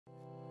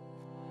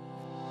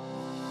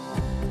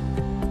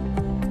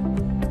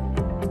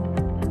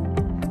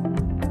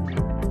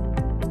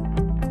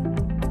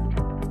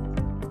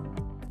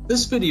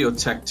This video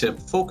tech tip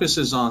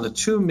focuses on the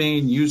two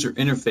main user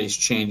interface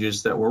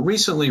changes that were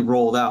recently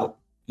rolled out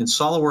in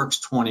SOLIDWORKS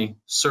 20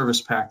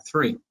 Service Pack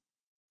 3.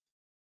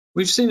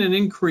 We've seen an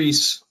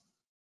increase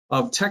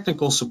of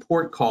technical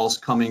support calls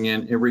coming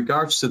in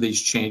regards to these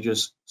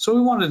changes, so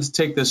we wanted to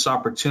take this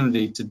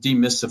opportunity to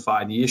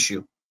demystify the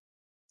issue.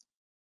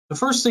 The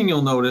first thing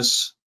you'll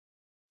notice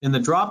in the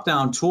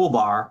drop-down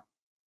toolbar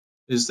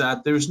is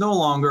that there's no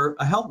longer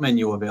a help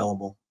menu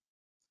available.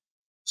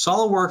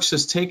 SOLIDWORKS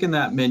has taken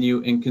that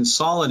menu and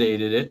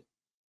consolidated it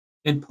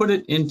and put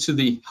it into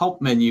the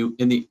help menu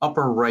in the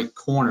upper right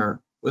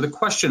corner where the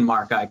question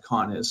mark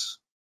icon is.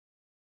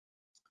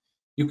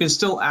 You can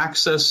still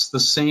access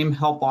the same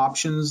help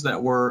options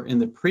that were in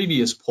the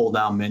previous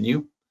pull-down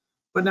menu,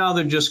 but now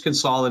they're just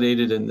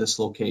consolidated in this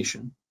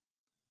location.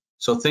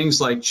 So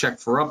things like check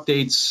for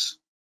updates,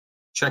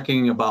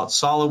 checking about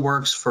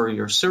SOLIDWORKS for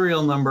your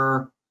serial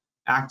number,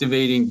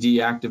 activating,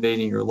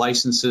 deactivating your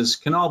licenses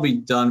can all be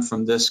done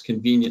from this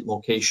convenient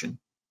location.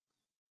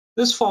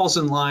 This falls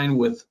in line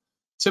with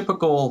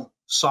typical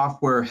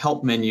software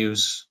help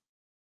menus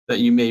that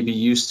you may be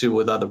used to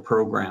with other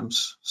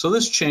programs. So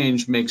this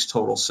change makes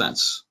total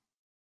sense.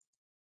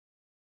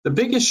 The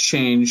biggest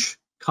change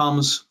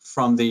comes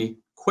from the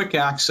quick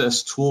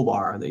access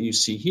toolbar that you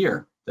see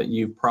here that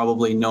you've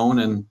probably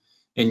known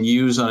and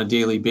use on a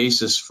daily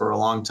basis for a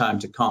long time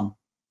to come.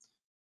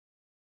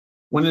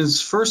 When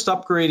it's first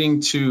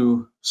upgrading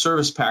to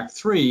Service Pack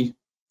 3,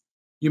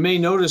 you may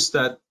notice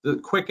that the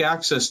quick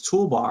access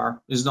toolbar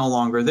is no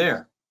longer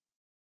there.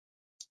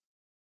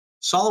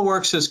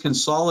 SOLIDWORKS has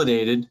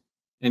consolidated,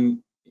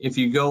 and if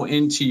you go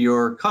into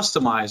your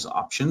customize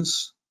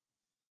options,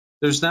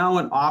 there's now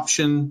an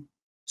option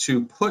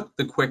to put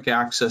the quick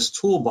access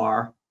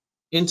toolbar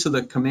into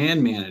the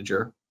command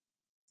manager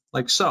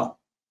like so.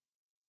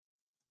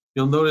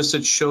 You'll notice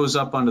it shows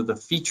up under the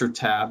feature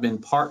tab in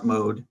part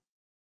mode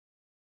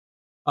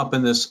up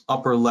in this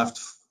upper left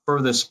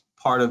furthest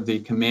part of the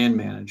command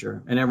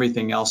manager, and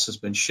everything else has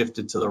been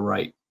shifted to the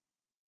right.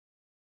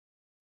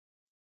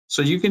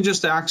 So you can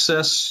just go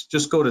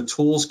to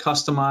Tools,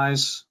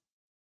 Customize,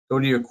 go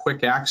to your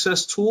Quick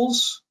Access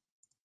Tools,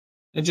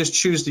 and just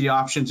choose the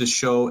option to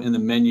show in the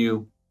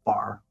menu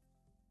bar.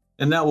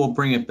 And that will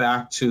bring it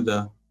back to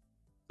the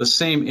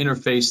same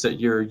interface that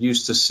you're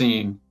used to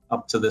seeing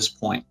up to this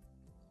point.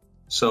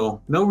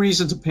 So no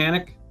reason to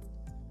panic.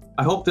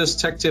 I hope this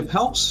tech tip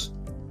helps.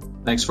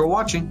 Thanks for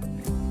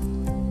watching.